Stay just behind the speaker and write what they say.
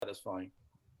fine.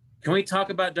 Can we talk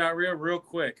about diarrhea real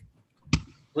quick?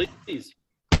 Please.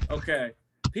 Okay.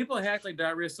 People act like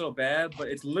diarrhea is so bad, but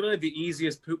it's literally the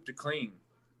easiest poop to clean.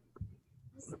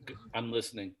 I'm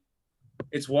listening.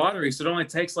 It's watery, so it only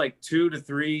takes like 2 to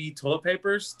 3 toilet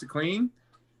papers to clean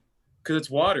because it's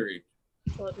watery.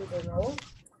 Toilet paper roll?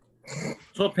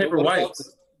 Toilet paper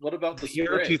wipes. What about the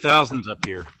Year spray? 2000's up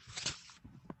here.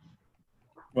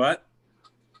 What?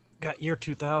 Got year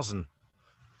 2000.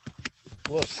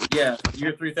 Look. Yeah,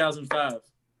 year 3005.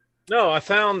 No, I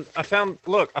found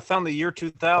the year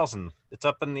 2000. It's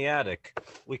up in the attic.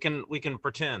 We can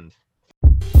pretend.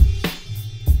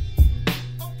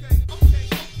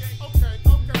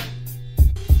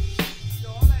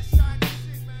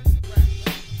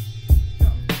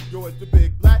 Yo, it's the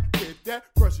big black kid that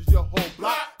crushes your whole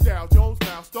block. Dow Jones,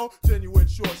 milestone, genuine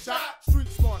short shot. Street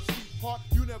smart, sweetheart,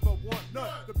 you never want none.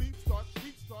 The beat starts,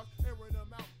 airing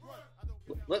them out.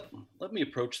 Let me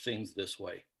approach things this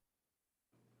way.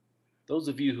 Those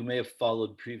of you who may have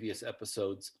followed previous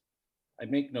episodes, I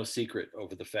make no secret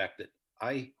over the fact that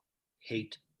I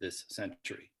hate this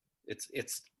century. It's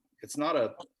not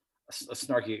a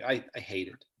snarky. I hate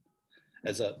it.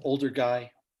 As an older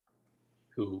guy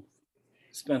who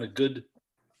spent a good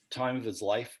time of his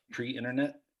life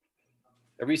pre-internet,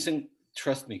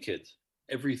 trust me, kids,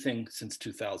 everything since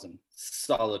 2000,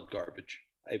 solid garbage.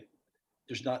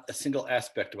 There's not a single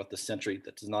aspect about the century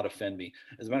that does not offend me.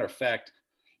 As a matter of fact,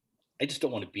 I just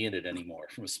don't want to be in it anymore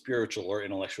from a spiritual or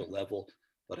intellectual level.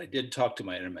 But I did talk to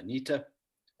my hermanita,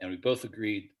 and we both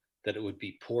agreed that it would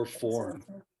be poor form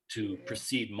to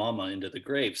precede mama into the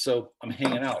grave. So I'm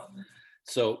hanging out.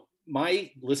 So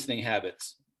my listening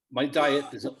habits, my diet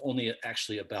is only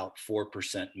actually about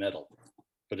 4% metal,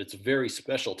 but it's a very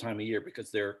special time of year because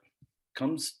there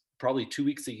comes probably 2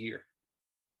 weeks a year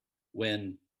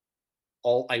when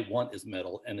all I want is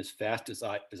metal, and as fast as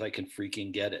I can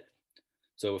freaking get it.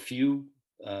 So a few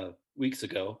weeks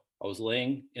ago, I was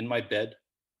laying in my bed,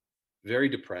 very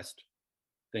depressed,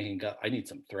 thinking, God, I need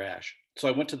some thrash. So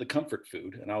I went to the comfort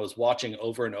food, and I was watching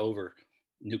over and over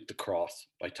Nuke the Cross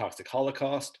by Toxic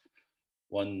Holocaust.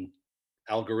 One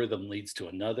algorithm leads to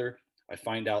another. I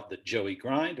find out that Joey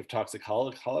Grind of Toxic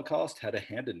Holocaust had a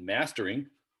hand in mastering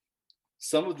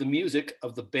some of the music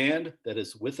of the band that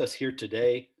is with us here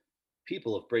today,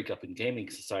 people of Breakup and Gaming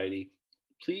Society.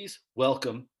 Please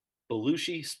welcome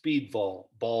Belushi Speedball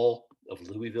Ball of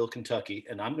Louisville, Kentucky.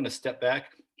 And I'm going to step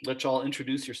back, let y'all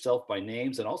introduce yourself by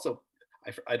names. And also,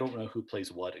 I don't know who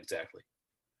plays what exactly.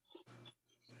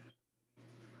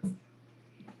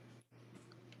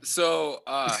 So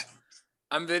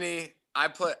I'm Vinny. I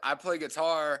play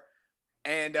guitar,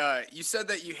 and you said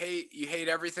that you hate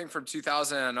everything from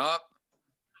 2000 and up.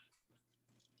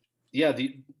 Yeah,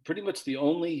 pretty much the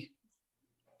only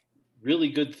really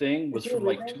good thing was from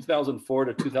like 2004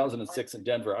 to 2006 in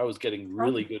Denver. I was getting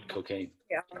really good cocaine.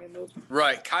 Yeah.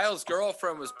 Right. Kyle's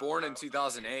girlfriend was born in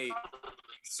 2008,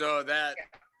 so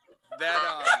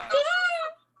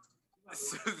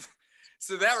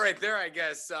so that right there, I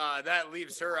guess that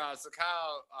leaves her out. So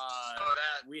Kyle,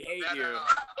 we hate you.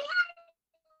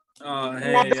 Hey,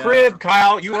 You robbed the crib,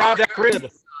 Kyle. You robbed that crib.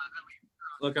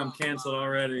 Look, I'm canceled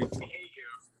already.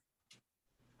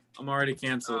 I'm already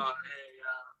canceled.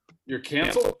 You're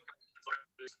canceled?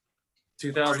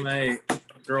 2008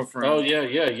 girlfriend. Oh,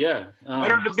 yeah.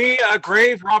 Better to be a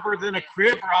grave robber than a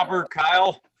crib robber,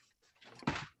 Kyle.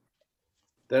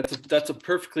 That's a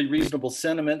perfectly reasonable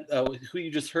sentiment. Who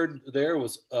you just heard there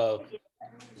was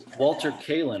Walter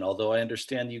Kalin, although I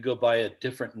understand you go by a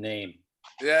different name.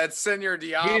 Yeah, it's Senor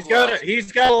Diablo.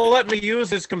 He's got to let me use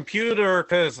his computer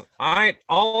because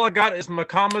all I got is my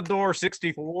Commodore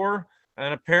 64,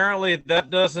 and apparently that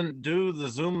doesn't do the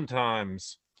Zoom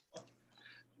times.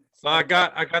 So I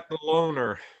got the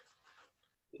loner,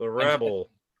 the rebel.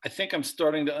 I think I'm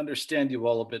starting to understand you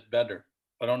all a bit better.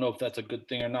 I don't know if that's a good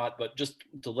thing or not, but just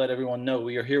to let everyone know,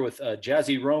 we are here with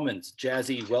Jazzy Romans.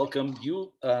 Jazzy, welcome.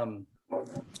 You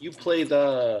play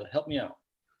help me out.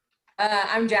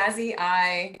 I'm Jazzy.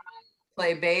 I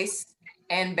play bass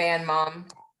and band mom,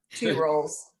 2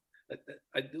 roles.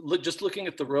 Just looking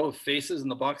at the row of faces in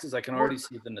the boxes, I can already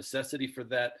see the necessity for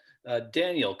that.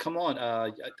 Daniel, come on.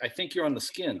 I think you're on the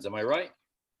Skins. Am I right?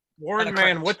 Warren,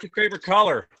 man, what's your favorite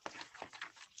color?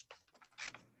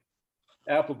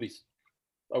 Applebee's.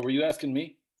 Oh, were you asking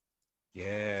me?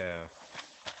 Yeah.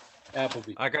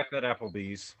 Applebee's. I got that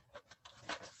Applebee's.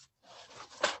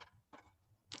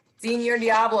 Senor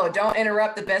Diablo, don't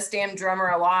interrupt the best damn drummer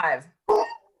alive.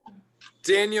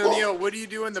 Daniel Neal, what do you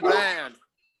do in the band?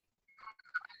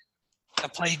 I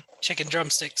play chicken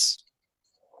drumsticks.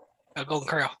 Golden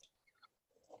Corral.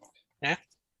 Yeah.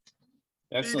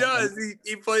 Excellent. He does.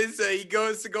 He plays. He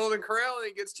goes to Golden Corral and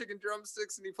he gets chicken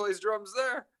drumsticks and he plays drums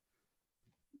there.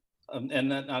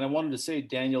 And I wanted to say,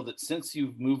 Daniel, that since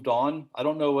you've moved on, I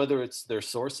don't know whether it's their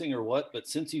sourcing or what, but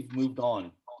since you've moved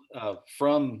on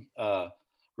from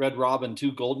Red Robin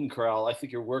to Golden Corral, I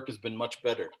think your work has been much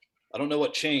better. I don't know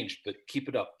what changed, but keep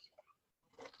it up.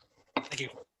 Thank you.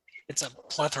 It's a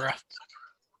plethora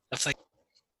of things.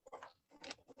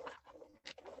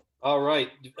 All right,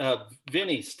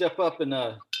 Vinny, step up and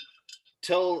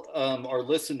tell our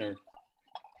listener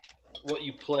what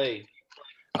you play.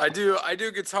 I do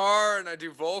guitar and I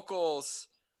do vocals.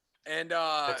 And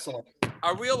Excellent.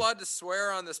 are we allowed to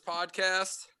swear on this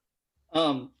podcast?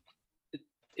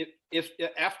 If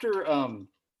after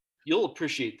you'll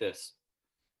appreciate this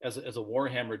as a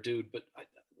Warhammer dude, but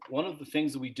one of the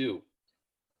things that we do,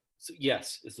 so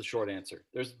yes, is the short answer.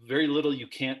 There's very little you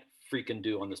can't freaking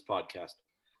do on this podcast.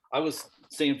 I was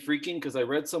saying freaking because I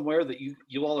read somewhere that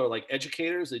you all are like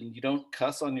educators and you don't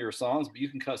cuss on your songs, but you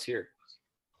can cuss here.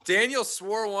 Daniel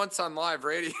swore once on live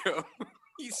radio.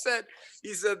 he said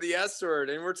the S word,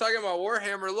 and we're talking about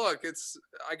Warhammer. Look,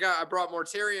 I brought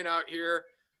Mortarion out here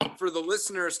for the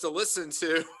listeners to listen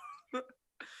to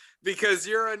because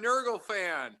you're a Nurgle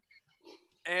fan.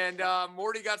 And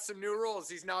Morty got some new rules.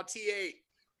 He's now T8.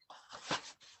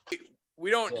 We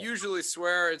don't usually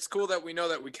swear. It's cool that we know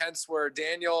that we can swear.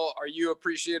 Daniel, are you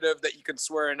appreciative that you can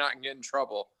swear and not get in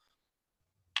trouble?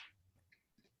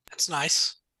 That's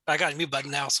nice. I got a mute button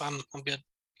now, so I'm good.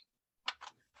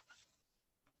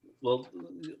 Well,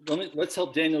 let's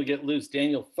help Daniel get loose.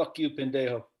 Daniel, fuck you,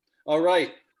 pendejo. All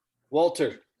right,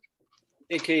 Walter,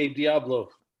 aka Diablo.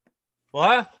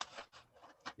 What?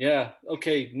 Yeah.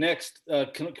 Okay. Next,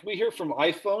 can we hear from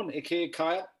iPhone, aka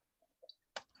Kyle?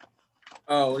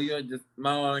 Oh, you just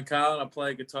Mo and Kyle. I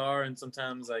play guitar and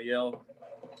sometimes I yell.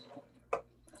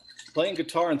 Playing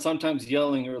guitar and sometimes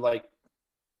yelling are like,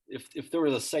 if there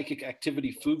was a psychic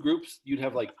activity food groups, you'd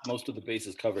have like most of the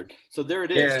bases covered. So there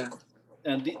it is. Yeah.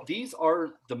 And these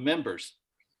are the members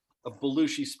of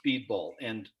Belushi Speedball.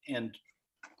 And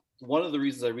one of the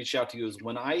reasons I reached out to you is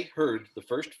when I heard the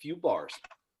first few bars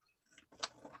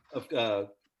of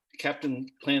Captain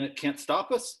Planet Can't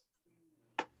Stop Us,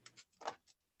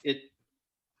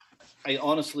 I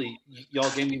honestly, y'all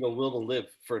gave me the will to live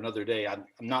for another day. I'm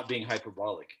not being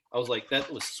hyperbolic. I was like,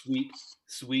 that was sweet,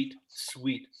 sweet,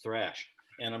 sweet thrash.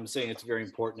 And I'm saying it's very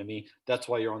important to me. That's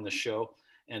why you're on the show.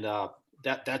 And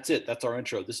that's it. That's our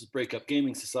intro. This is Breakup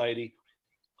Gaming Society,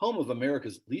 home of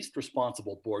America's least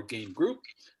responsible board game group.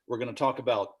 We're going to talk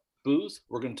about booze.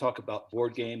 We're going to talk about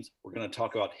board games. We're going to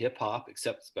talk about hip hop,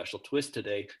 except special twist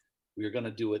today. We are going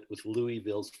to do it with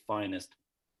Louisville's finest,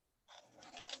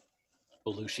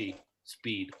 Belushi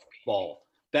Speedball.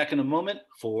 Back in a moment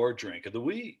for Drink of the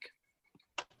Week.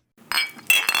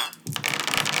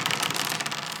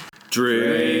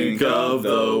 Drink of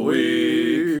the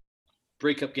Week.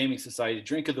 Breakup Gaming Society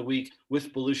Drink of the Week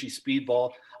with Belushi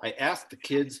Speedball. I asked the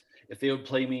kids if they would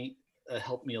play me,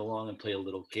 help me along and play a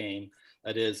little game.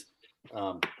 That is,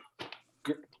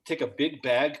 take a big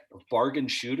bag of bargain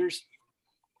shooters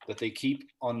that they keep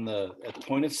at the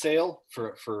point of sale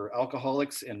for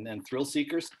alcoholics and thrill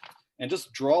seekers, and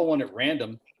just draw one at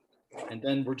random. And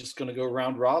then we're just going to go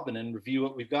round robin and review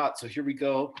what we've got. So here we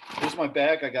go. Here's my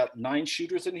bag. I got 9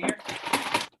 shooters in here.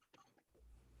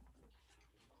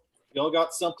 Y'all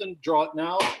got something? Draw it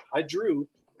now. I drew.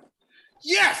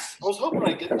 Yes! I was hoping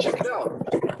I'd get check it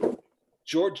out.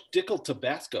 George Dickel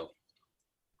Tabasco.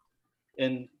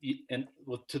 And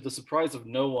to the surprise of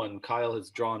no one, Kyle has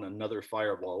drawn another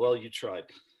fireball. Well, you tried.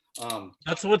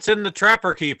 That's what's in the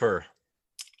Trapper Keeper.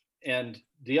 And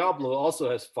Diablo also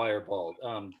has fireball.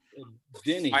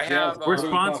 Vinny, I have, We're what are we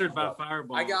sponsored talking by about?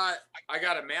 Fireball. I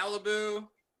got a Malibu.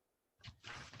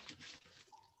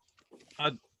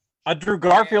 I drew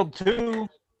Garfield too.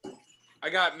 I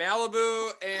got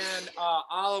Malibu and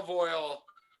olive oil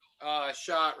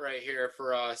shot right here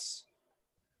for us.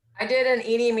 I did an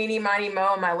eeny, meeny, miny,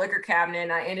 mo in my liquor cabinet,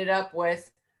 and I ended up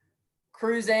with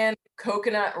Cruzan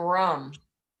coconut rum.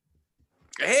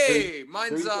 Hey,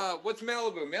 mine's there you what's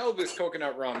Malibu? Malibu's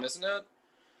coconut rum, isn't it?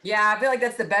 Yeah, I feel like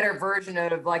that's the better version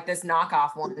of like this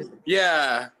knockoff one.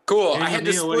 Yeah, cool. Hey, I had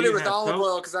to Neil, what split do it you with have, olive Coke?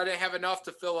 oil because I didn't have enough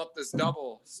to fill up this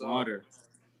double. So Water.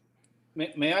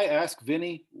 May I ask,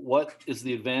 Vinny, what is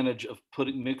the advantage of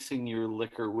mixing your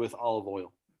liquor with olive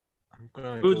oil? I'm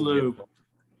gonna Food go lube. get-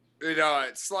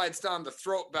 it slides down the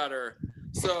throat better.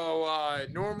 So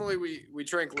normally we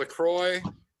drink LaCroix,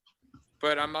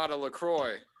 but I'm out of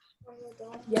LaCroix.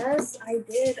 Yes, I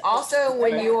did. Also,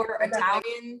 when you're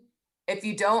Italian, if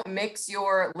you don't mix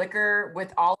your liquor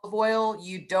with olive oil,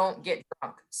 you don't get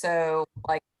drunk. So,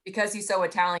 like, because he's so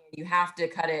Italian, you have to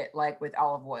cut it like with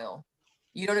olive oil.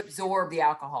 You don't absorb the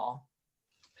alcohol.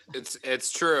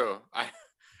 It's true.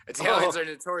 Italians are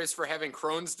notorious for having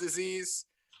Crohn's disease,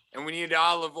 and we need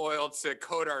olive oil to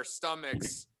coat our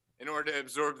stomachs in order to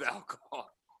absorb the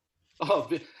alcohol. Oh,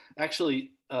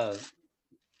 actually,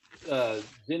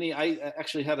 Vinny, I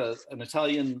actually had an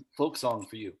Italian folk song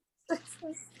for you. That's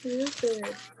so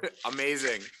stupid.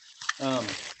 Amazing.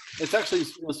 It's actually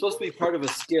supposed to be part of a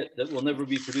skit that will never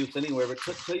be produced anywhere. But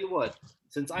tell you what,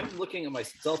 since I'm looking at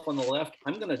myself on the left,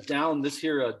 I'm gonna down this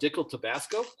here Dickel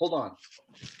Tabasco. Hold on.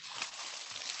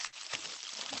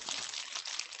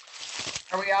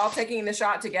 Are we all taking the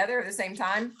shot together at the same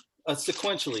time?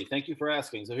 Sequentially. Thank you for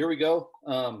asking. So here we go.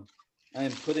 I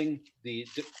am putting the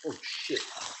oh shit.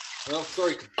 Well,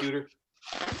 sorry, computer.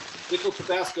 Dickel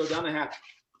Tabasco down the hatch.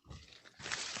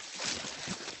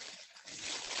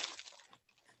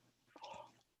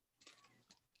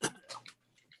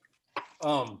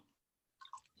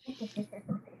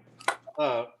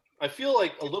 I feel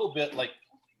like a little bit like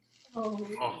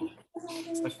Oh.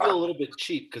 I feel a little bit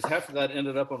cheap because half of that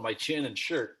ended up on my chin and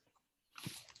shirt.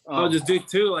 I'll just do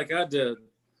two like I did.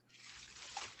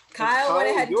 Kyle went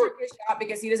ahead and you're- took his shot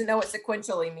because he doesn't know what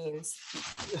sequentially means.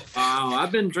 Wow,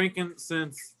 I've been drinking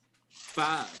since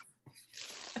 5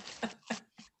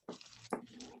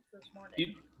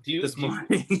 this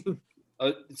morning.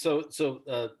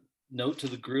 Note to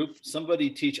the group: somebody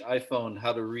teach iPhone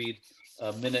how to read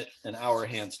minute and hour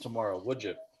hands tomorrow, would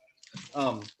you?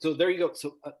 So there you go.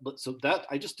 So that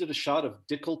I just did a shot of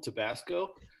Dickel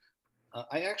Tabasco.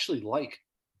 I actually like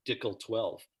Dickel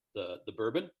 12, the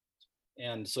bourbon,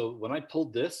 and so when I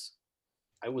pulled this,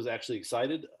 I was actually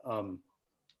excited.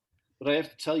 But I have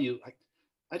to tell you,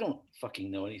 I don't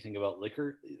fucking know anything about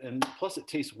liquor, and plus it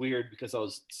tastes weird because I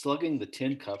was slugging the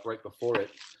tin cup right before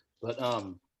it. But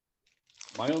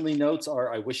my only notes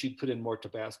are: I wish you'd put in more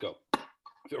Tabasco.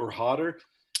 If it were hotter,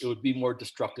 it would be more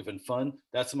destructive and fun.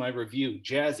 That's my review.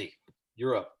 Jazzy,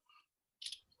 you're up.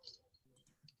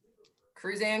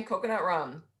 Cruzan coconut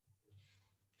rum.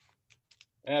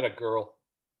 Atta girl.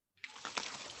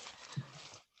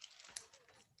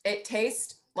 It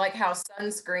tastes like how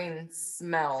sunscreen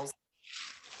smells.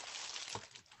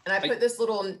 And I put this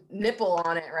little nipple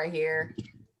on it right here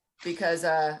because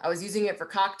I was using it for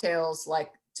cocktails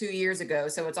like 2 years ago.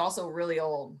 So it's also really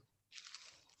old.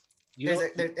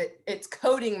 It's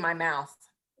coating my mouth.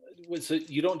 So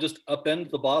you don't just upend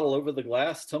the bottle over the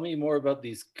glass? Tell me more about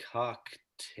these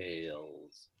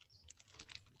cocktails.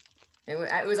 It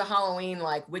was a Halloween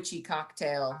like witchy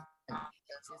cocktail.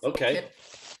 Okay.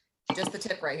 Just the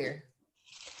tip right here.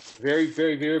 Very,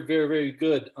 very, very, very, very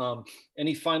good.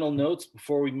 Any final notes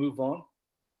before we move on?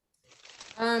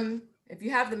 If you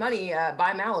have the money,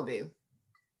 buy Malibu.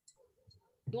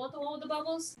 You want the one with the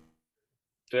bubbles?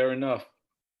 Fair enough.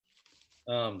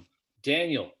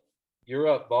 Daniel, you're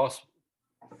up, boss.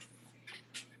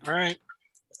 All right.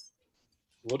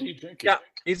 What are you drinking? Yeah,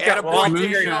 he's Atta got boy, one.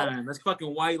 Daniel. Moonshine. That's fucking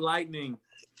white lightning.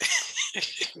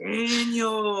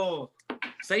 Daniel,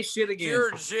 say shit again.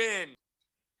 Pure gin.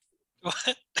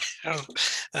 What?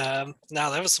 No,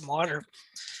 that was some water.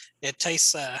 It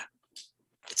tastes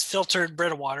it's filtered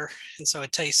Brita water, and so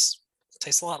it tastes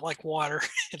a lot like water,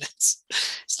 and it's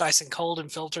nice and cold and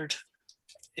filtered.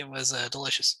 It was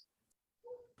delicious.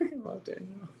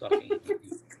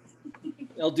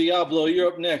 El Diablo, you're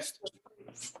up next.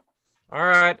 All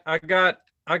right, I got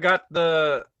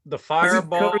the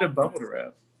fireball. Covered in bubble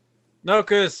wrap. No,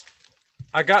 cause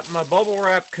I got my bubble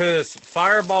wrap because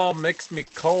Fireball makes me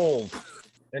cold,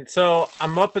 and so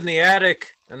I'm up in the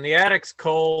attic, and the attic's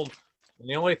cold. And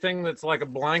the only thing that's like a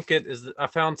blanket is that I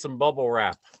found some bubble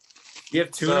wrap. You have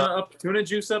tuna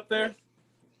juice up there?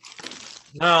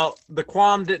 No, the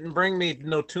Quam didn't bring me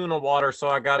no tuna water, so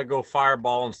I got to go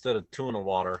Fireball instead of tuna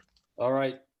water. All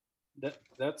right.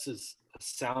 That's as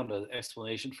sound an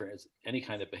explanation for any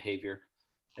kind of behavior.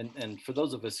 And for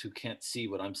those of us who can't see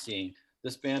what I'm seeing,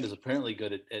 this band is apparently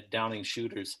good at downing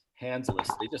shooters handsless.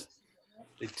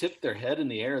 They tip their head in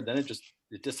the air and then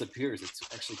it disappears. It's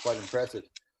actually quite impressive.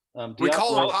 We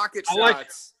call them pocket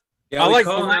shots. Yeah, I we like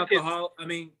call them blankets. alcohol. I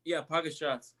mean, yeah, pocket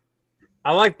shots.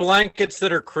 I like blankets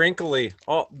that are crinkly.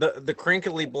 Oh, the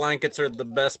crinkly blankets are the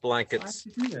best blankets.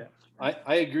 Why would you do that?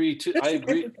 I agree too. I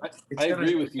agree. I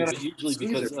agree with you, but usually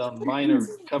because mine are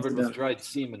covered with dried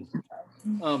semen.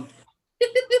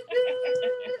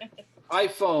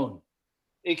 iPhone,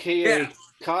 aka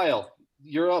Kyle,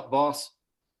 you're up, boss.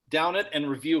 Down it and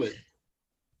review it.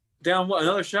 Down what?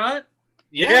 Another shot?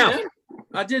 Yeah. man.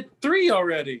 I did 3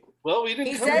 already. Well, we didn't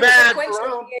He come said back sequentially.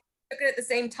 around. You took it at the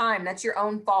same time. That's your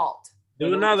own fault. Do It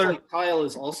looks another. like Kyle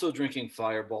is also drinking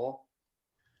Fireball.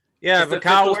 Yeah, but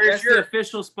Kyle, that's the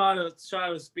official shot of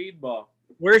Speedball.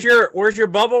 where's your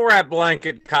bubble wrap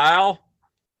blanket, Kyle?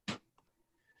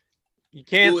 You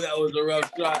can't. Ooh, that was a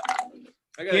rough shot.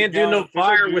 Can't do no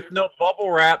fire with no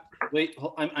bubble wrap. Wait,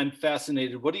 I'm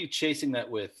fascinated. What are you chasing that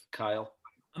with, Kyle?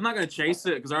 I'm not gonna chase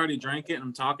it because I already drank it and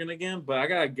I'm talking again. But I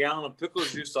got a gallon of pickle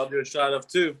juice. I'll do a shot of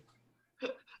too.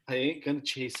 I ain't gonna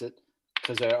chase it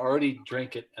because I already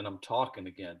drank it and I'm talking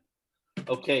again.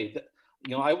 Okay,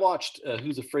 I watched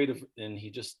Who's Afraid of, and he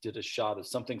just did a shot of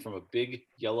something from a big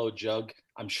yellow jug.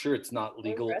 I'm sure it's not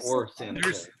legal or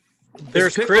sanitary.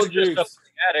 There's pickle Christmas juice. up in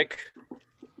the attic.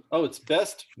 Oh, it's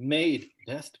best made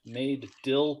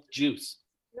dill juice. Is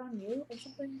it on you or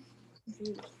something?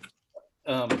 Confused.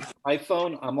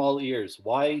 iPhone, I'm all ears.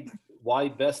 Why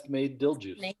best made dill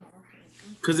juice?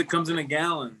 Because it comes in a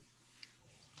gallon.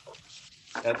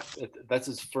 That's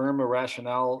as firm a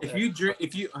rationale. If you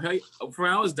when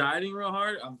I was dieting real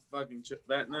hard, I'm fucking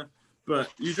that now. But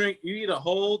you eat a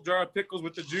whole jar of pickles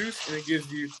with the juice, and it gives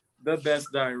you the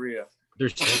best diarrhea.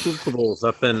 There's chocolates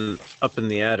up in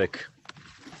the attic.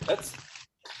 That's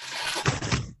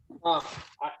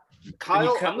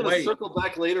Kyle. I'm going to wait. circle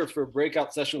back later for a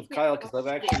breakout session with Kyle because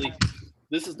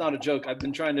this is not a joke. I've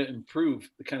been trying to improve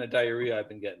the kind of diarrhea I've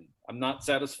been getting. I'm not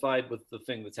satisfied with the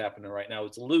thing that's happening right now.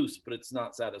 It's loose, but it's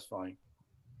not satisfying.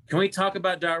 Can we talk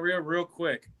about diarrhea real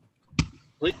quick?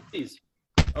 Please.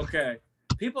 Okay.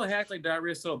 People act like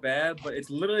diarrhea is so bad, but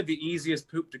it's literally the easiest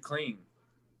poop to clean.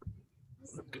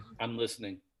 I'm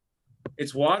listening.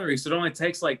 It's watery, so it only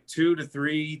takes like 2 to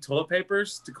 3 toilet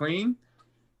papers to clean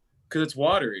because it's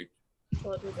watery.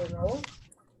 Toilet paper roll?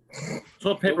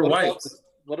 Toilet paper wipes.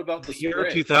 What about the Year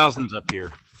spray? 2000's up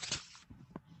here.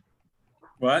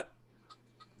 What?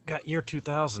 Got year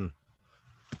 2000.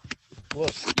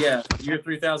 Look. Yeah, year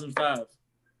 3005.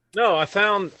 No, I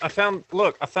found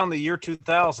the year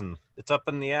 2000. It's up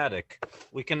in the attic.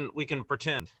 We can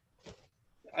pretend.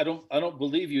 I don't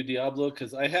believe you, Diablo,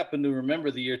 because I happen to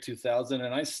remember the year 2000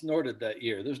 and I snorted that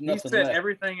year. There's You nothing said left.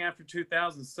 everything after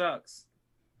 2000 sucks.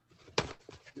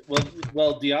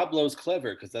 Well, Diablo's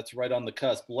clever because that's right on the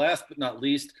cusp. Last but not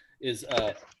least is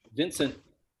Vincent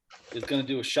is going to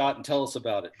do a shot and tell us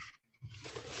about it.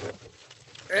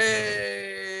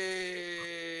 Hey.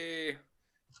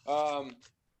 All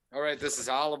right, this is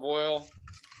olive oil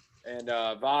and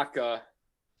vodka.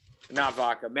 Not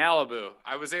vodka, Malibu.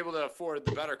 I was able to afford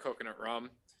the better coconut rum.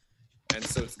 And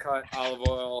so it's cut olive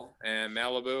oil and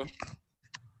Malibu.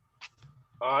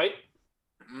 All right.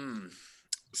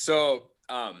 So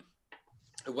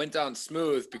it went down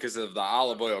smooth because of the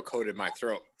olive oil coated my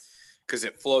throat because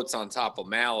it floats on top of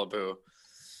Malibu.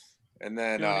 And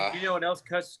then You know what else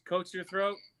coats your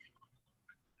throat?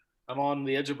 I'm on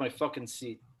the edge of my fucking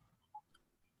seat.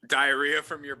 diarrhea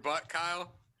from your butt,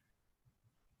 Kyle.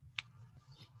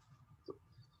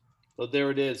 So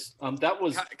there it is. That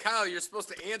was Kyle, you're supposed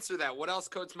to answer that. What else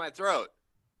coats my throat?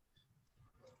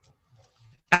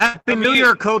 Happy New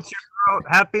Year, Coach.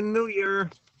 Happy New Year.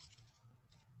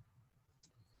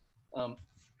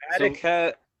 Attic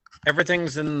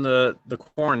everything's in the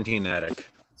quarantine attic.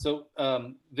 So,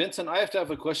 Vincent, I have to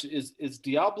have a question. Is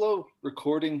Diablo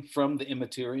recording from the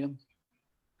Immaterium?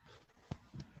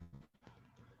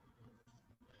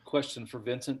 Question for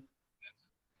Vincent.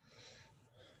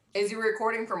 Is he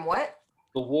recording from what?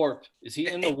 The warp. Is he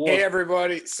in the warp? Hey,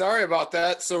 everybody. Sorry about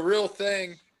that. So, real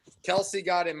thing, Kelsey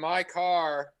got in my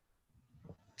car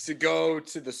to go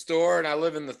to the store, and I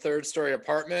live in the 3rd-story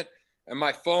apartment, and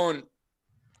my phone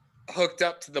hooked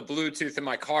up to the Bluetooth in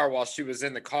my car while she was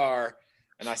in the car,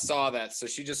 and I saw that. So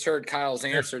she just heard Kyle's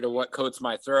answer to what coats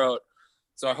my throat.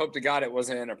 So I hope to God it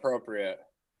wasn't inappropriate.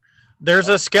 There's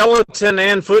a skeleton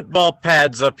and football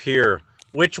pads up here.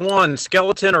 Which one,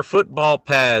 skeleton or football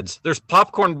pads? There's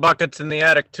popcorn buckets in the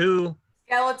attic too.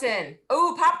 Skeleton.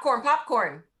 Oh,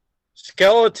 popcorn.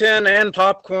 Skeleton and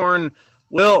popcorn.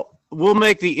 We'll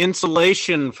make the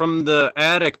insulation from the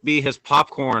attic be his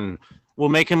popcorn. We'll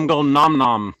make him go nom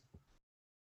nom.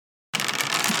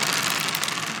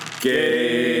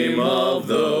 Game of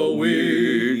the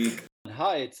week.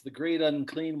 Hi, it's the great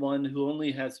unclean one who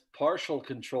only has partial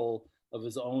control of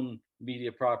his own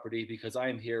media property because I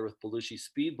am here with Belushi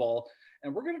Speedball,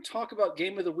 and we're going to talk about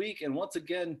Game of the Week. And once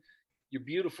again, you're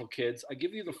beautiful kids. I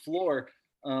give you the floor.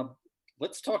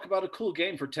 Let's talk about a cool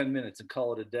game for 10 minutes and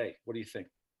call it a day. What do you think?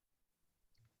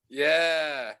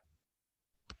 Yeah.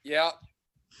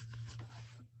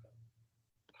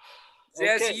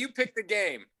 Jazzy, you pick the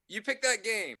game. You pick that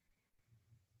game.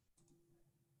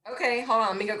 Okay, hold on.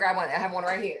 Let me go grab one. I have one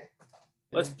right here.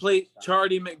 Let's play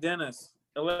Charlie McDennis.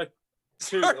 Electric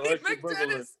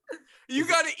McDennis. You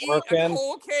got to eat a Working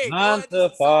whole cake. 9 that to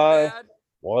doesn't sound 5. bad.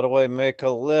 What do I make a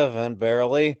living?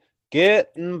 Barely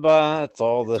getting by. It's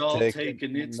all the It's all taking,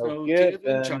 taken, it's no no giving.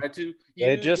 giving. Try to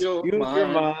They use just your use your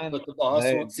mind, mind. but the boss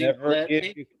They won't seem to never let give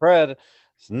me. you credit.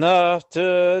 It's enough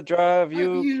to drive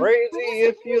you crazy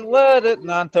if you let it.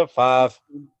 9 to 5. So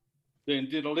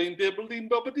this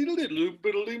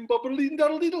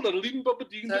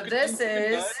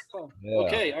is Yeah.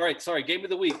 Okay, all right, sorry, game of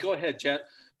the week. Go ahead, chat.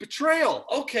 Betrayal.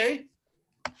 Okay.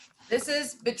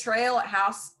 Betrayal at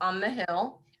House on the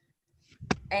Hill.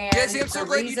 And Jesse, I'm so the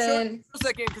glad you reason, chose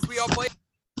that game because we all play.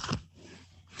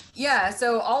 yeah,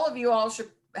 so all of you all should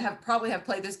probably have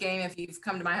played this game if you've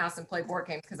come to my house and played board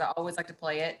games, because I always like to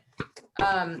play it.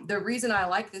 The reason I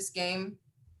like this game,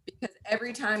 because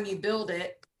every time you build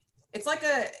it, it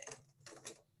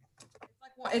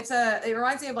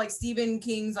reminds me of like Stephen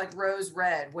King's like Rose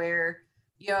Red, where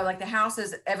like the house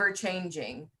is ever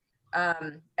changing.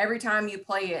 Every time you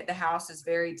play it, the house is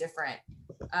very different.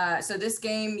 So this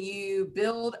game, you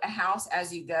build a house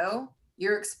as you go.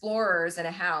 You're explorers in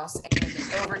a house, and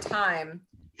over time,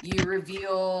 you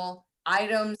reveal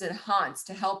items and haunts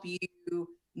to help you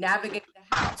navigate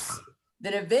the house.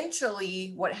 Then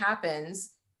eventually, what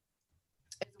happens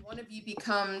is one of you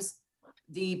becomes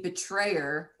the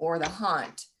betrayer or the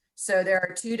haunt. So there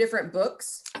are 2 different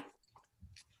books,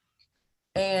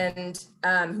 and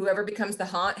whoever becomes the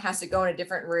haunt has to go in a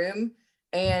different room,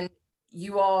 and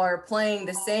you all are playing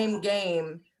the same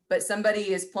game, but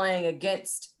somebody is playing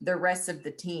against the rest of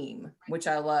the team, which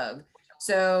I love.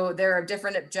 So there are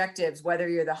different objectives, whether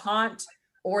you're the haunt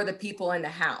or the people in the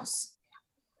house.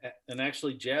 And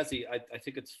actually, Jazzy, I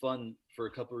think it's fun for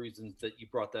a couple of reasons that you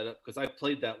brought that up, because I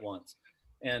played that once.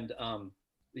 And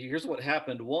here's what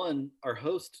happened. One, our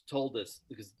host told us,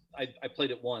 because I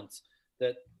played it once,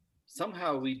 that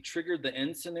somehow we triggered the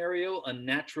end scenario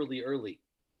unnaturally early.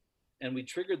 And we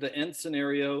triggered the end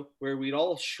scenario where we'd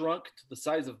all shrunk to the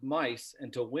size of mice.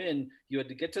 And to win, you had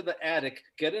to get to the attic,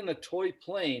 get in a toy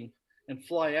plane, and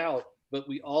fly out. But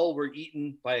we all were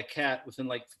eaten by a cat within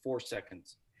like 4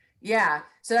 seconds. Yeah,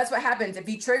 so that's what happens. If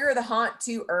you trigger the haunt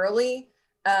too early,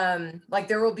 like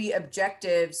there will be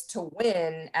objectives to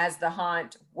win as the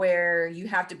haunt where you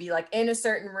have to be like in a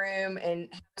certain room and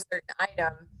have a certain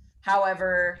item.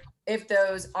 However, if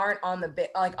those aren't on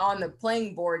the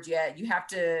playing board yet, you have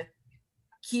to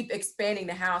keep expanding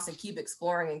the house and keep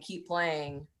exploring and keep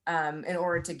playing in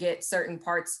order to get certain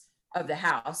parts of the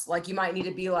house. Like you might need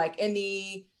to be like in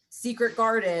the secret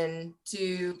garden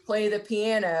to play the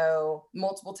piano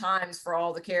multiple times for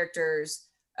all the characters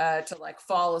to like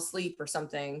fall asleep or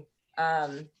something.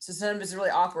 So sometimes it's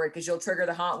really awkward because you'll trigger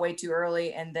the haunt way too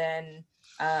early, and then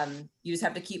you just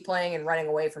have to keep playing and running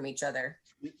away from each other.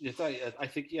 I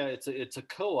think, yeah, it's a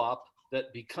co-op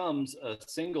that becomes a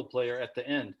single player at the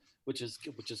end, which is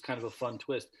kind of a fun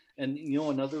twist. And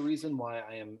another reason why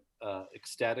I am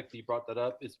ecstatic that you brought that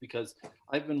up is because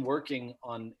I've been working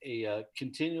on a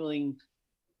continuing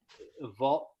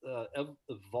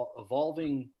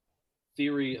evolving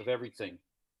theory of everything,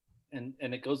 and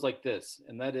it goes like this,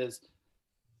 and that is,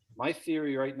 my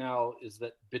theory right now is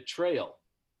that betrayal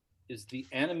is the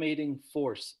animating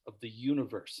force of the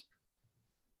universe.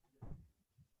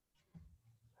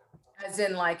 As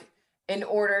in, like, in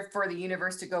order for the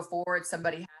universe to go forward,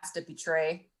 somebody has to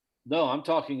betray. No, I'm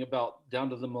talking about down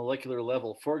to the molecular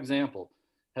level. For example,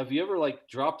 have you ever like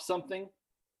dropped something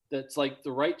that's like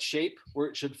the right shape where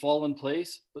it should fall in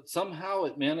place, but somehow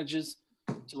it manages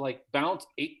to like bounce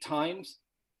 8 times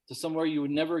to somewhere you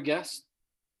would never guess?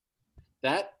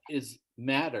 That is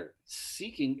matter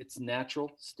seeking its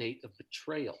natural state of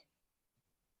betrayal.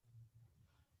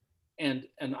 And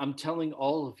I'm telling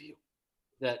all of you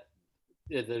that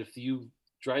if you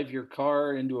drive your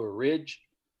car into a ridge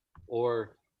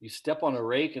or you step on a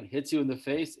rake and hits you in the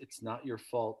face, it's not your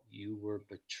fault. You were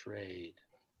betrayed.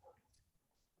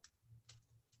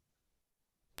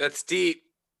 That's deep.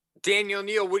 Daniel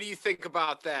Neal, what do you think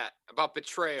about that? About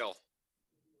betrayal?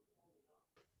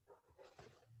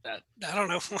 I don't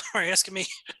know. Why are you asking me?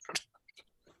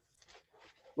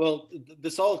 Well,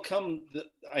 this all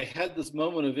I had this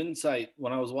moment of insight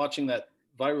when I was watching that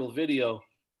viral video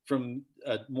from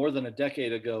more than a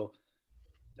decade ago.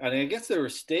 And I guess they were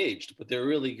staged, but they're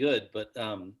really good. But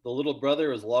the little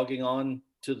brother is logging on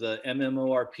to the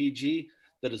MMORPG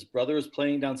that his brother is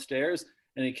playing downstairs,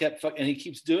 and he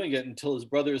keeps doing it until his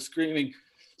brother is screaming,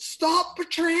 "Stop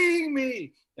betraying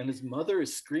me!" And his mother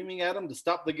is screaming at him to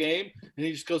stop the game, and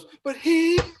he just goes, "But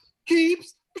he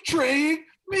keeps betraying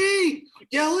me!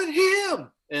 Yell at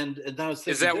him!" And I was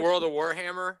thinking, is that World of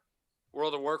Warhammer?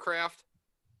 World of Warcraft?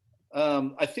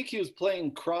 I think he was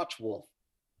playing Crotch Wolf.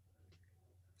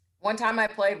 One time I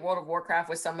played World of Warcraft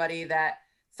with somebody that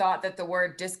thought that the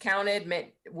word discounted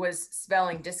was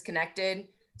spelling disconnected.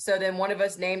 So then one of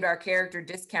us named our character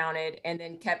Discounted and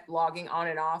then kept logging on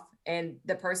and off. And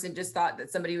the person just thought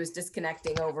that somebody was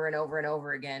disconnecting over and over and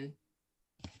over again.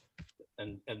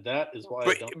 And that is why.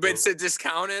 But it said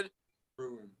discounted.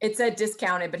 It said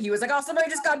discounted, but he was like, "Oh,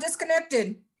 somebody just got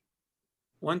disconnected."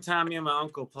 One time, me and my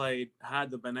uncle played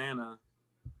Hide the Banana.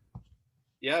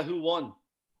 Yeah, who won?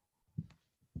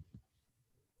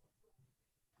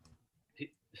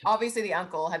 Obviously, the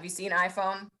uncle. Have you seen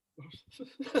iPhone?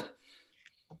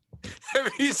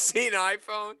 Have you seen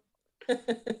iPhone?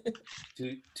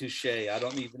 Touche. I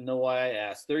don't even know why I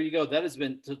asked. There you go. That has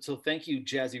been so. Thank you,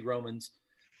 Jazzy Romans,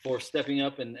 for stepping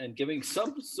up and giving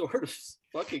some sort of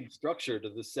fucking structure to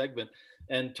this segment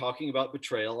and talking about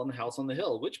Betrayal on the House on the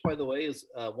Hill, which, by the way, is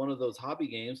one of those hobby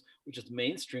games which is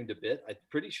mainstreamed a bit. I'm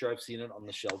pretty sure I've seen it on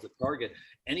the shelves at Target.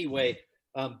 Anyway,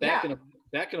 back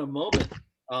in a moment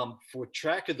for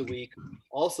track of the week,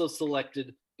 also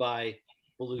selected by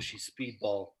Belushi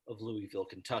Speedball of Louisville,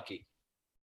 Kentucky.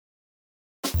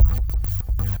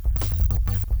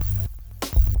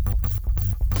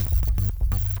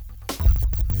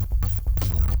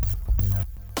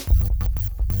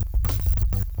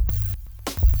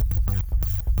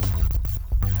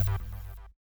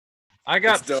 I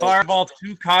got Fireball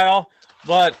 2, Kyle,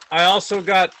 but I also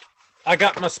got my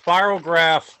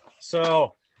Spirograph.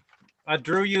 So I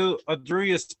drew you a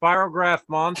Spirograph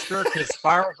monster because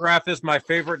Spirograph is my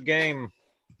favorite game.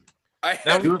 I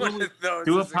had one of those.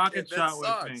 Do a as pocket kid. shot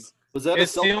That with me. sucks. Was that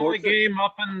It's a the only self-portrait? game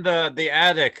up in the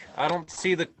attic. I don't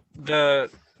see the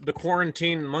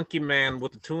quarantine monkey man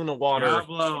with the tuna water.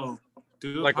 Diablo.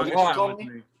 Do a Like pocket what? shot with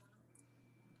me.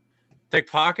 Take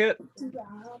pocket.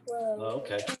 Oh,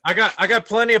 okay. I got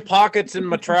plenty of pockets in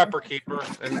my Trapper Keeper,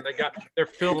 and they're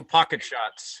filled with pocket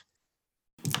shots.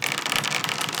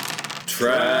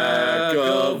 Track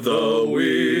of the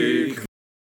week.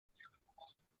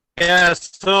 Yeah,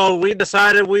 so we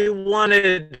decided we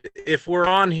wanted, if we're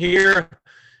on here,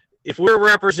 if we're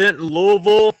representing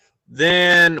Louisville,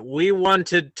 then we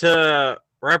wanted to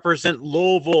represent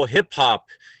Louisville hip hop,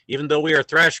 even though we are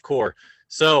thrashcore.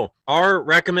 So our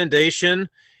recommendation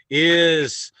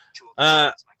is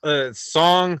a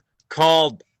song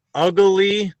called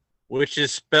Ugly, which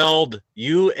is spelled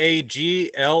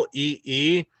Uaglee,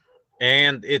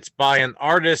 and it's by an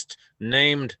artist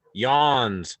named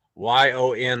Yons,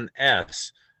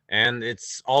 Yons, and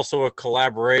it's also a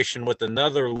collaboration with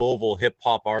another Louisville hip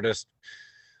hop artist,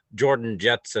 Jordan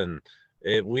Jetson.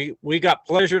 We got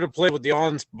pleasure to play with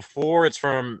Yons before. It's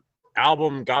from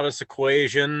album Goddess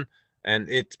Equation, and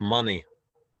it's money.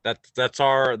 That's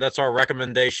our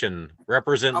recommendation.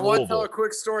 Represent I want to tell Louisville. a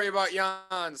quick story about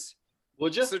Jans.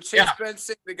 Would you? So Chase Yeah.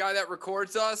 Benson, the guy that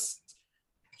records us,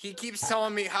 he keeps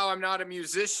telling me how I'm not a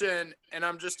musician and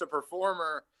I'm just a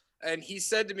performer. And he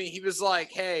said to me, he was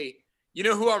like, "Hey, you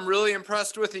know who I'm really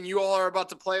impressed with, and you all are about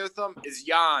to play with him, is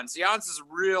Jans. Jans is a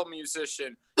real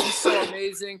musician. He's so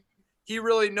amazing. He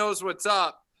really knows what's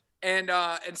up." And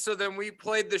so then we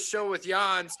played the show with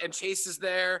Jans, and Chase is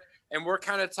there, and we're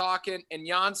kind of talking, and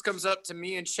Jans comes up to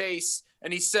me and Chase,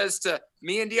 and he says to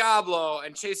me and Diablo,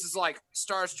 and Chase is like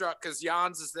starstruck because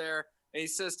Jans is there, and he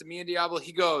says to me and Diablo,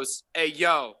 he goes, "Hey,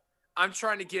 yo, I'm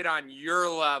trying to get on your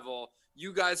level.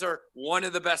 You guys are one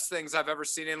of the best things I've ever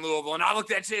seen in Louisville." And I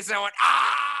looked at Chase and I went,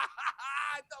 "Ah,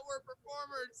 I thought we're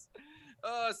performers."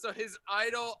 So his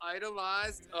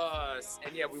idolized us.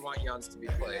 And yeah, we want Jans to be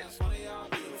played.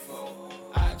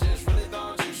 I just really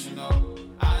thought you should know.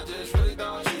 I just really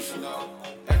thought you should know.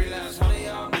 Every last one of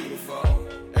y'all beautiful.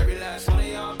 Every last one of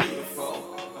y'all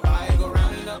beautiful. I go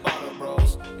round in the bottle,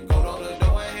 bros. And go to the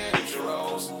door and hand your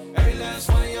rolls. Every last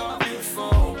one of y'all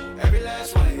beautiful. Every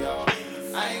last one of y'all.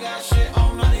 I ain't got shit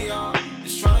on none of y'all.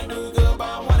 Just trying to do good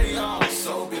by one of y'all.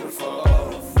 So beautiful.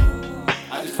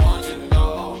 I just want you to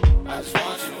know. I just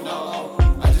want you to know.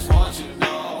 I just want you to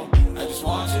know. I just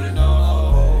want you to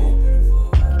know.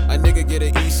 A nigga get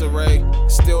an Issa Rae.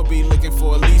 Still be looking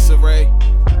for a Lisa Ray.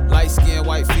 Light skin,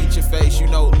 white feature face, you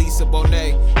know Lisa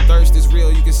Bonet. Thirst is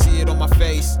real, you can see it on my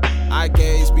face. I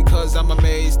gaze because I'm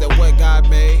amazed at what God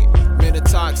made. Men are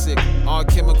toxic, all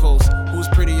chemicals. Who's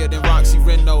prettier than Roxy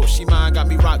Reno? She mine got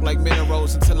me rock like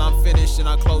minerals until I'm finished and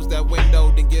I close that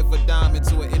window. Then give a diamond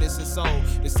to an innocent soul.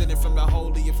 Descended from the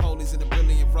holy of holies in a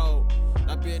brilliant robe.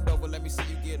 Now bend over, let me see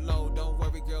you get low. Don't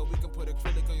worry, girl, we can put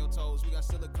acrylic on your toes. We got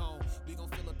silicone, we gon'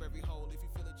 fill up every hole. If you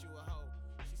feel it, you a hoe.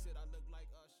 She said I look like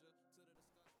Usher.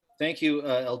 Thank you,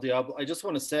 El Diablo. I just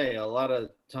want to say, a lot of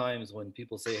times when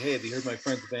people say, "Hey, have you heard my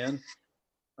friend's band?"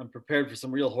 I'm prepared for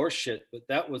some real horse shit, but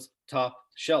that was top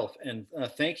shelf. And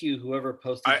thank you, whoever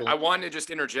posted. I wanted to just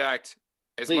interject.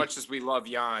 As Please. much as we love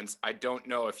Jans, I don't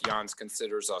know if Jans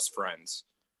considers us friends.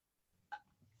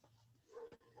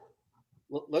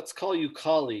 Let's call you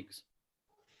colleagues.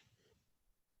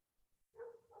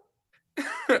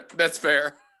 That's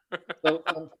fair.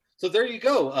 So there you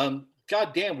go.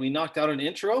 God damn, we knocked out an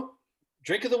intro.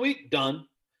 Drink of the week, done.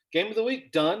 Game of the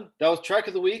week, done. That was track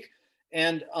of the week.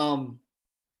 And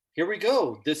here we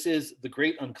go. This is the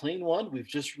Great Unclean One. We've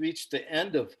just reached the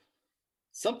end of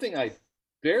something I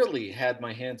barely had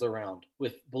my hands around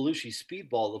with Belushi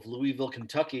Speedball of Louisville,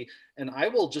 Kentucky. And I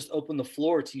will just open the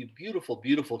floor to you beautiful,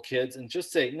 beautiful kids and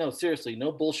just say, no, seriously,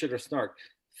 no bullshit or snark.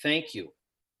 Thank you.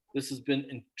 This has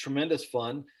been tremendous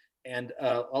fun. And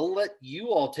I'll let you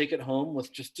all take it home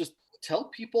with just tell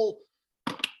people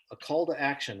a call to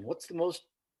action. What's the most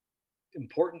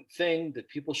important thing that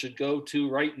people should go to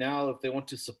right now if they want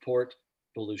to support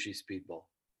Belushi Speedball?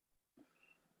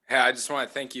 Hey, I just want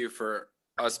to thank you for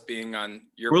us being on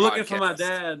your We're podcast. looking for my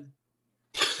dad.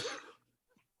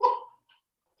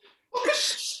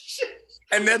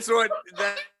 And that's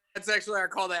actually our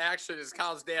call to action is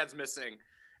Kyle's dad's missing.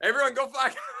 Everyone go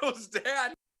find Kyle's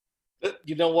dad.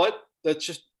 You know what? That's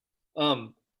just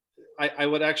I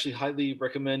would actually highly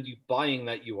recommend you buying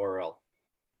that URL.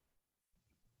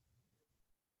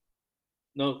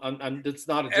 No, that's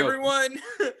not a joke. Everyone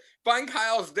find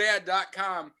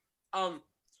kylesdad.com.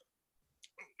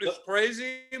 It's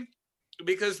crazy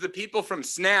because the people from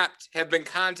Snapped have been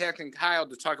contacting Kyle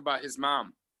to talk about his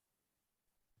mom.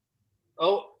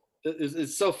 Oh,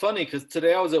 it's so funny because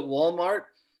today I was at Walmart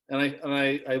and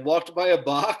I walked by a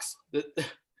box that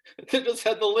just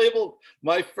had the label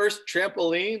 "My First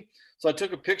Trampoline." So I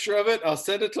took a picture of it. I'll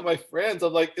send it to my friends.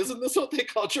 I'm like, isn't this what they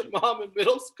called your mom in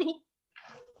middle school?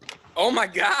 Oh my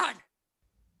God.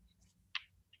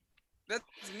 That's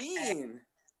mean.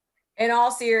 In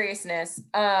all seriousness,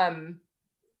 anything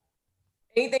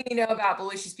you know about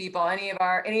Belushi Speedball, any of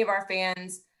our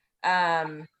fans,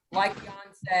 like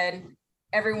Jan said,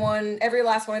 every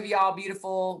last one of y'all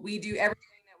beautiful. We do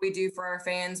everything that we do for our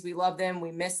fans. We love them.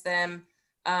 We miss them.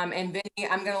 And Vinny,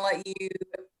 I'm gonna let you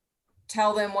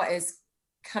tell them what is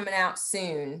coming out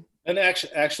soon. And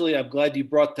actually, I'm glad you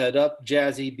brought that up,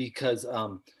 Jazzy, because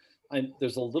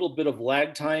there's a little bit of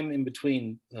lag time in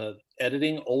between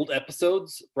editing old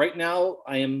episodes. Right now,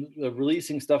 I am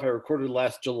releasing stuff I recorded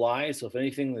last July. So if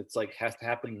anything that's like has to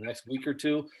happen in the next week or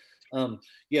two,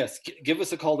 yes, give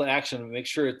us a call to action and make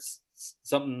sure it's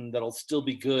something that'll still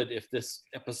be good if this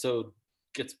episode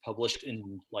gets published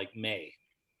in like May.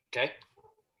 Okay.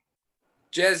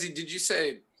 Jazzy, did you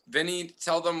say Vinny?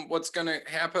 Tell them what's gonna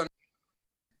happen.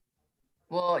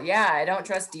 Well, yeah, I don't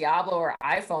trust Diablo or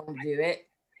iPhone to do it.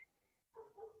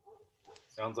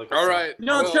 Sounds like all right.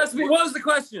 No, trust me. What was the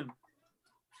question?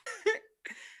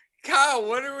 Kyle,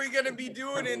 what are we gonna be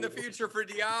doing in the future for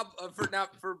Diablo?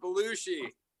 For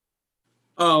Belushi?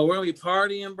 Oh, we're gonna be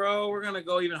partying, bro. We're gonna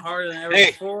go even harder than ever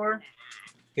Hey. before.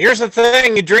 Here's the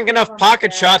thing: you drink enough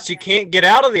pocket shots, you can't get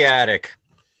out of the attic.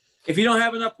 If you don't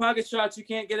have enough pocket shots, you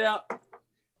can't get out.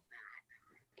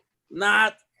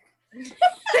 Not.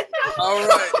 All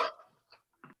right.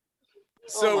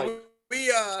 So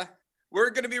we're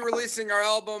gonna be releasing our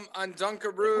album on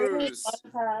Dunkaroos.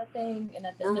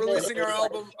 We're releasing our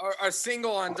album, our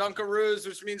single on Dunkaroos,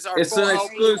 which means our It's full an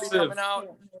album will be exclusive. coming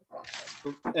out.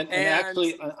 And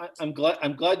actually, I'm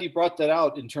glad you brought that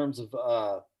out in terms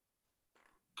of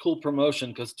cool promotion,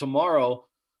 because tomorrow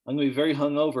I'm going to be very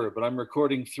hungover, but I'm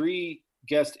recording 3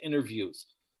 guest interviews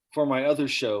for my other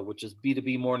show, which is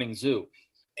B2B Morning Zoo,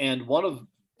 and one of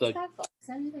the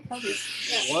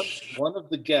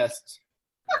guests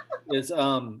is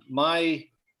I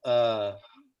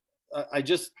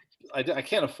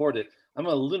can't afford it. I'm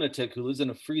a lunatic who lives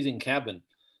in a freezing cabin,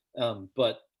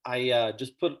 but I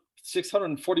just put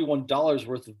 $641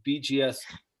 worth of BGS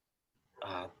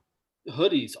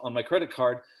hoodies on my credit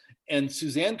card, and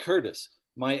Suzanne Curtis,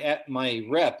 my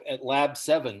rep at Lab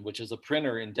 7, which is a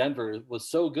printer in Denver, was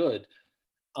so good.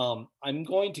 I'm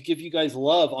going to give you guys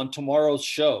love on tomorrow's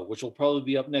show, which will probably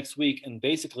be up next week. And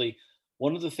basically,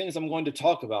 one of the things I'm going to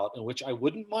talk about, and which I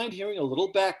wouldn't mind hearing a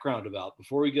little background about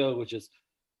before we go, which is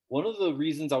one of the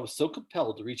reasons I was so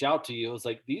compelled to reach out to you. Was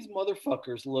like, these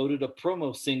motherfuckers loaded a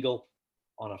promo single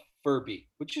on a Furby.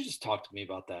 Would you just talk to me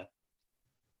about that?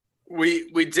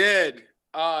 We did.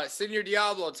 Senor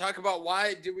Diablo, talk about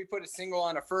why did we put a single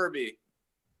on a Furby?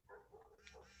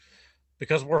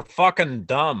 Because we're fucking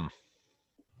dumb.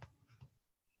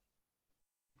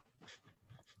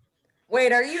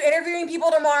 Wait, are you interviewing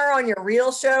people tomorrow on your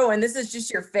real show and this is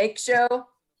just your fake show?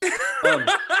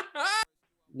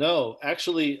 No,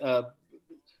 actually, I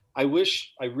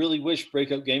really wish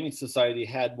Breakout Gaming Society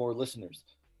had more listeners.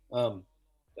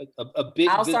 a big.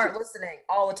 I'll visit- start listening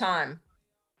all the time.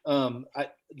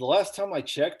 The last time I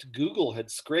checked, Google had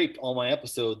scraped all my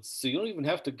episodes, so you don't even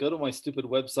have to go to my stupid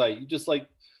website. You just like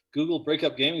Google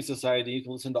Breakup Gaming Society. You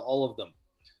can listen to all of them.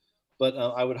 But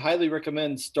I would highly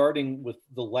recommend starting with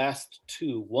the last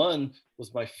two. One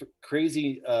was my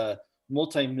crazy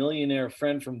multi-millionaire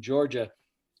friend from Georgia,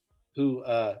 who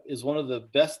is one of the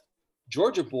best.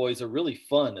 Georgia boys are really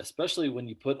fun, especially when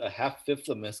you put a half-fifth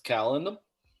of mezcal in them.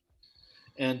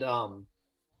 And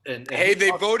Hey,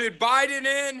 they voted Biden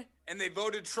in, and they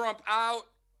voted Trump out,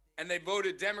 and they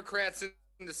voted Democrats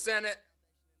in the Senate.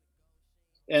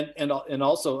 And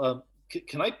also,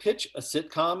 can I pitch a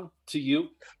sitcom to you?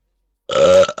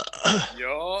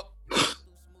 Yo.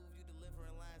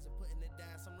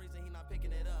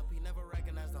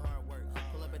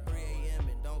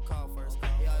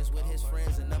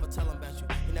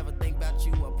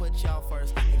 Y'all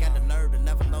first. They got the nerve to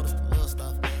never notice the little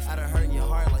stuff. I done hurt your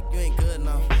heart like you ain't good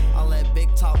enough. All that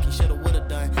big talk he shoulda woulda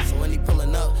done. So when he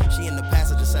pulling up, she in the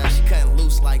passenger side, she cutting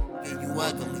loose like you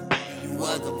ugly, you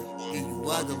ugly, you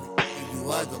ugly, you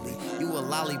ugly. You a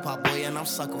lollipop boy and I'm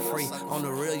sucker free. On the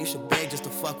real, you should beg just to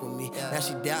fuck with me. Now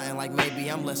she doubting like maybe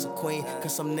I'm less a queen.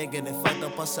 Cause some nigga that fucked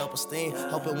up her self-esteem.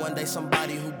 Hoping one day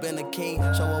somebody who been a king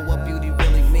show her what beauty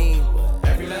really mean.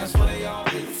 Every last one of y'all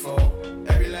beautiful.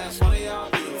 Every last one of y'all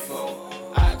beautiful.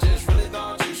 I just really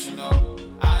thought you should know.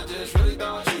 I just really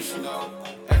thought you should know.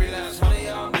 Every last one of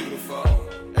y'all beautiful.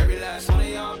 Every last one of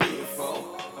y'all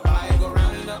beautiful. I go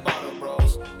round in the bottle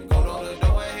bros. And go to the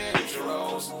door and hit your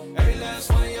rolls. Every last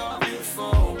one of y'all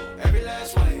beautiful. Every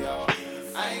last one of y'all.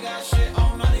 I ain't got shit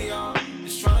on none of y'all.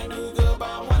 Just trying to do good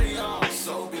by one of y'all.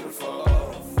 So beautiful.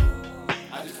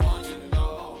 I just want you to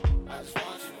know. I just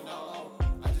want you to know.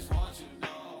 I just want you to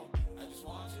know. I just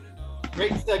want you to know.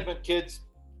 Great segment, kids.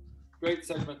 Great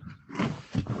segment.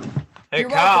 Hey, You're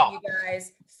Kyle. welcome, you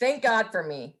guys. Thank God for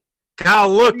me. Kyle,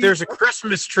 look, there's a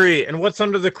Christmas tree. And what's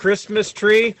under the Christmas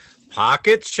tree?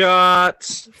 Pocket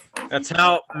shots. That's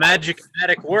how Magic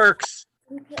Attic works.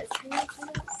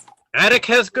 Attic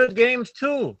has good games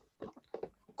too.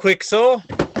 Quixo.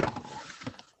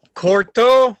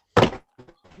 Corto.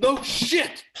 No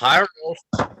shit. Pyros.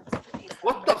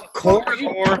 What the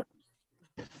Corridor.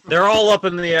 They're all up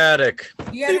in the attic.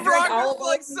 You gotta Steve drink Rock all is of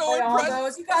like those, so play all impressed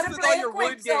those. You gotta with play all a your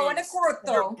wood Quixo and a games.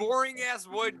 Your Corto. boring ass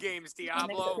wood games,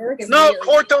 Diablo. No,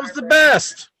 Corto's the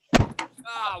best.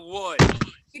 Ah, wood.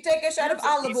 You take a shot of Here's a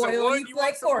olive piece of oil wood. and you You play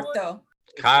want some wood? Corto.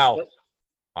 Kyle.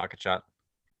 Pocket shot.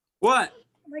 What?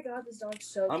 Oh my god, this dog's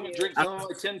so I'm gonna cute. drink some of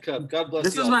my tin cup. God bless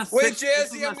This you. is my Wait, sixth,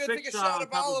 this Jazzy, is my I'm gonna take sixth a shot on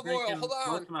of top olive oil. drinking Hold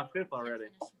on. most of my fifth already.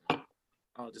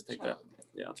 I'll just take that.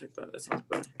 Yeah, I'll take that. That sounds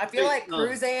better. I feel Hey, like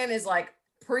Cruzan is like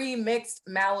pre-mixed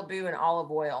Malibu and olive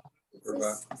oil.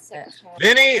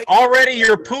 Vinny, already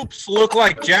your poops look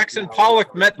like Jackson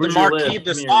Pollock met the Where's your Marquis lid?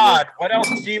 de Come here, Sade. What else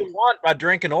do you want by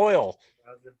drinking oil?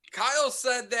 Kyle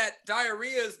said that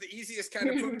diarrhea is the easiest kind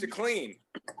of poop to clean.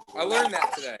 I learned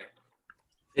that today.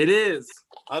 It is.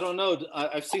 I don't know.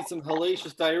 I've seen some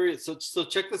hellacious diarrhea. So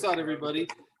check this out, everybody.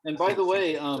 And by the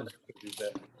way, Hub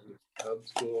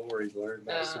school where he learned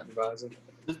about supervising.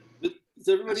 does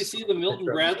everybody see the Milton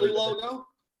Bradley logo?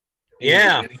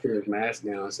 Yeah. His mask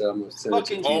now, so I'm gonna send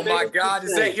Fucking it to you. Oh my God,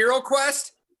 is that Hero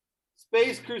Quest?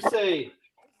 Space Crusade.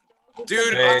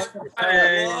 Dude, Space I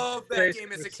Crusade, love that Space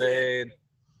game as a kid.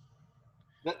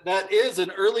 Crusade. That is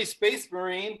an early Space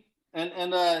Marine,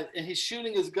 and he's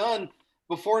shooting his gun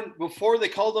before they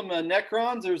called them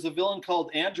Necrons. There's a villain called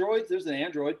Androids. There's an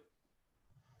android.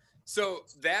 So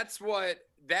that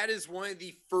is one of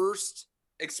the first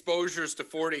exposures to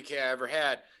 40K I ever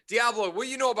had. Diablo, what do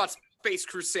you know about Space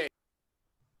Crusade?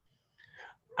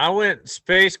 I went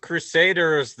Space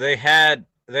Crusaders. They had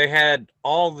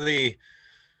all the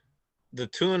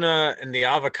tuna and the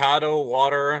avocado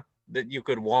water that you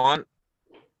could want.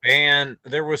 And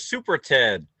there was Super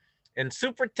Ted. And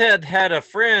Super Ted had a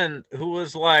friend who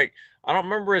was like, I don't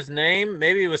remember his name.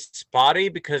 Maybe it was Spotty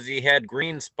because he had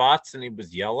green spots and he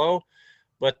was yellow.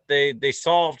 But they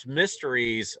solved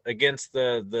mysteries against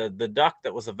the duck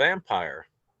that was a vampire.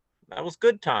 That was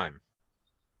good time.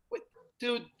 Wait,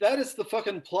 dude, that is the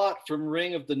fucking plot from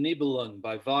Ring of the Nibelung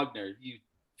by Wagner. You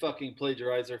fucking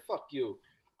plagiarizer. Fuck you.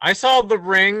 I saw The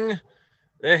Ring.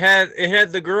 It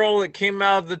had the girl that came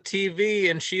out of the TV,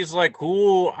 and she's like,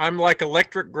 "Ooh, I'm like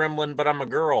Electric Gremlin, but I'm a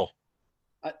girl."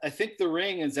 I think The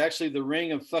Ring is actually the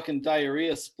ring of fucking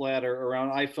diarrhea splatter around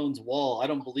iPhone's wall. I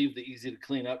don't believe the easy to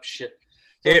clean up shit.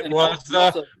 It and was the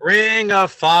also- Ring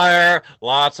of Fire.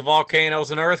 Lots of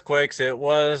volcanoes and earthquakes. It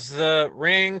was the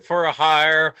ring for a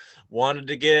hire. Wanted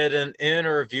to get an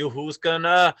interview. Who's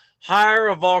gonna hire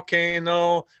a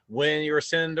volcano when you're a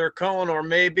cinder cone? Or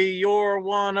maybe you're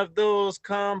one of those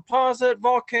composite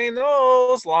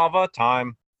volcanoes. Lava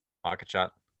time. Pocket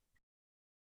shot.